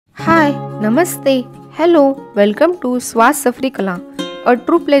Hi, Namaste, hello, welcome to Swast Safari Kala, a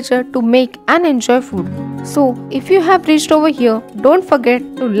true pleasure to make and enjoy food. So, if you have reached over here, don't forget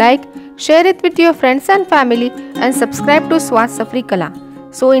to like, share it with your friends and family and subscribe to Swast Safari Kala.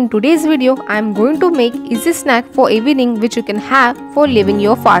 So, in today's video, I am going to make easy snack for evening which you can have for living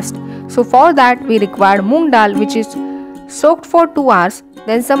your fast. So, for that we require Moong Dal which is soaked for 2 hours,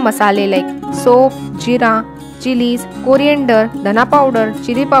 then some masale like soap, jeera, chilies, coriander, dhana powder,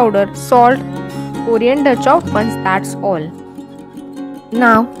 chili powder, salt, coriander chopped ones, that's all.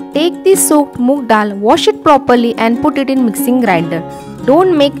 Now take this soaked moong dal, wash it properly and put it in mixing grinder.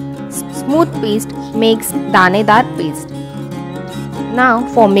 Don't make smooth paste, makes danedar paste. Now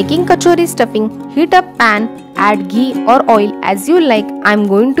for making kachori stuffing, heat up pan, add ghee or oil as you like. I am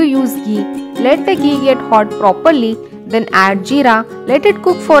going to use ghee. Let the ghee get hot properly, then add jeera, let it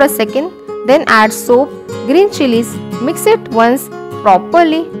cook for a second, then add soap, green chilies, mix it once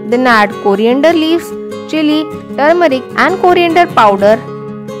properly, then add coriander leaves, chili, turmeric and coriander powder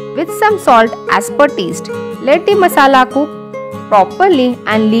with some salt as per taste. Let the masala cook properly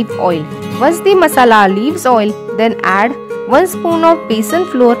and leave oil. Once the masala leaves oil, then add 1 spoon of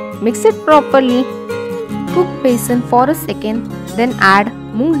besan flour, mix it properly, cook besan for a second, then add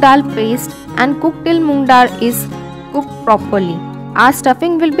moong dal paste and cook till moong dal is cooked properly. Our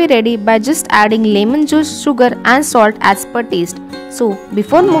stuffing will be ready by just adding lemon juice, sugar and salt as per taste. So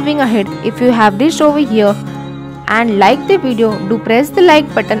before moving ahead, if you have reached over here and like the video, do press the like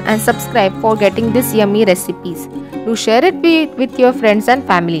button and subscribe for getting these yummy recipes. Do share it with your friends and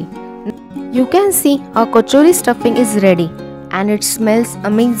family. You can see our kachori stuffing is ready and it smells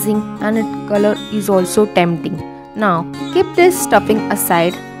amazing and its color is also tempting. Now keep this stuffing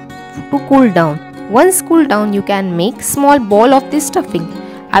aside to cool down. Once cool down, you can make small ball of this stuffing.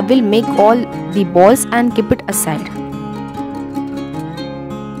 I will make all the balls and keep it aside.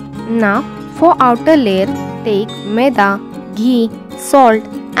 Now for outer layer, take maida, ghee, salt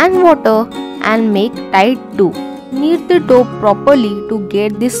and water and make tight dough. Knead the dough properly to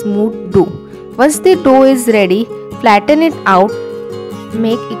get the smooth dough. Once the dough is ready, flatten it out.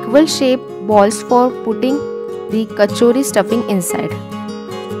 Make equal shaped balls for putting the kachori stuffing inside.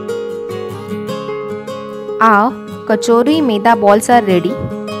 Our kachori maida balls are ready.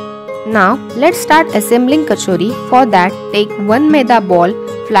 Now let's start assembling kachori. For that, take one maida ball,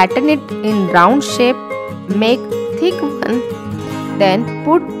 flatten it in round shape, make thick one, then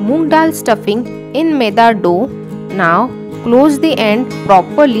put moong dal stuffing in maida dough. Now close the end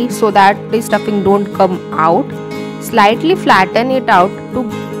properly so that the stuffing don't come out. Slightly flatten it out to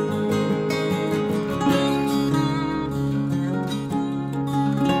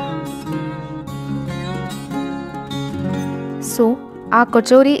So our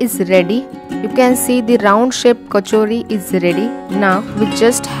kachori is ready. You can see the round shaped kachori is ready. Now we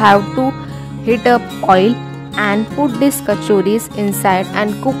just have to heat up oil and put these kachoris inside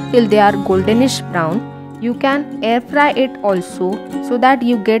and cook till they are goldenish brown. You can air fry it also so that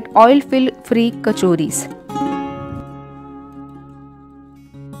you get oil free kachoris.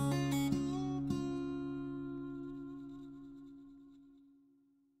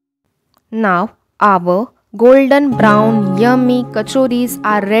 Now our golden brown yummy kachoris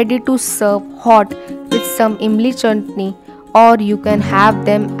are ready to serve hot with some imli chutney, or you can have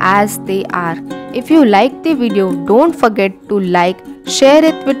them as they are. If you like the video, don't forget to like, share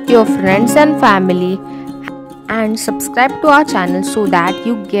it with your friends and family and subscribe to our channel so that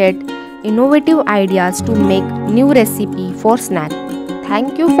you get innovative ideas to make new recipe for snack.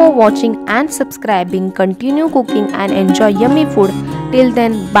 Thank you for watching and subscribing. Continue cooking and enjoy yummy food. Till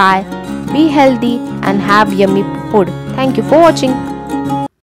then, bye. Be healthy and have yummy food. Thank you for watching.